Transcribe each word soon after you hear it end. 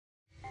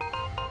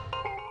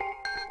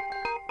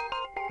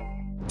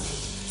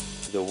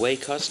The way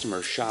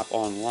customers shop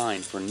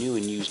online for new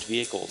and used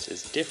vehicles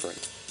is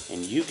different,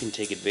 and you can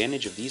take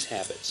advantage of these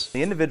habits.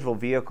 The individual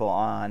vehicle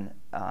on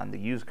the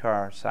used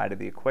car side of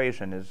the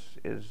equation is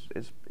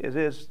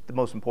the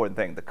most important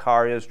thing. The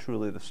car is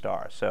truly the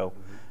star. So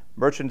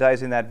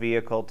merchandising that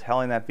vehicle,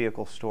 telling that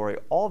vehicle's story,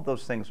 all of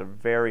those things are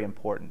very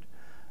important.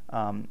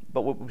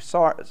 But what we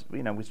saw is,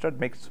 we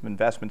started making some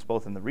investments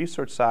both in the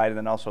research side and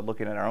then also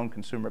looking at our own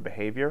consumer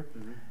behavior.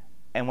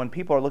 And when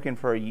people are looking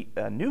for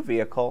a new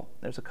vehicle,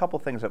 there's a couple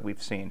things that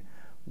we've seen.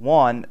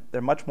 One, they're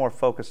much more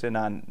focused in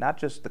on not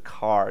just the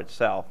car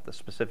itself, the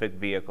specific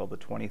vehicle, the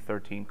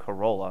 2013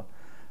 Corolla,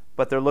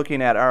 but they're looking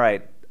at, all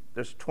right,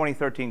 there's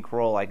 2013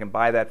 Corolla, I can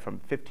buy that from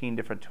 15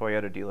 different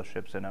Toyota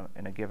dealerships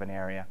in a given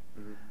area.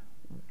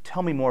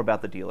 Tell me more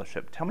about the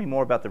dealership. Tell me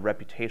more about the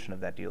reputation of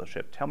that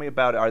dealership. Tell me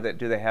about,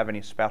 do they have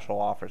any special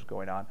offers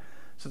going on?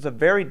 So it's a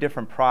very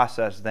different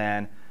process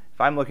than if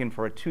I'm looking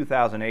for a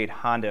 2008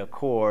 Honda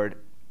Accord,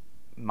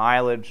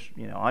 mileage,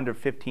 under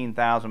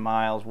 15,000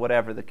 miles,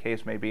 whatever the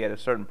case may be at a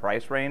certain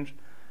price range,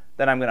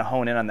 then I'm going to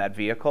hone in on that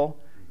vehicle.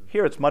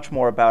 Here it's much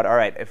more about, all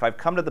right, if I've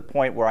come to the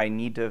point where I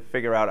need to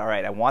figure out, all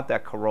right, I want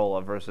that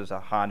Corolla versus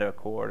a Honda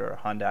Accord or a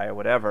Hyundai or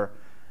whatever,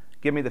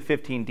 give me the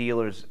 15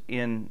 dealers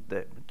in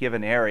the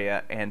given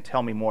area and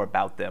tell me more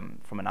about them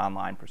from an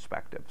online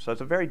perspective. So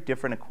it's a very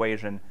different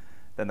equation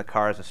than the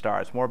car as a star.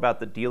 It's more about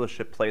the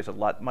dealership plays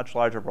a much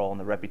larger role in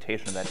the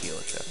reputation of that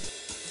dealership.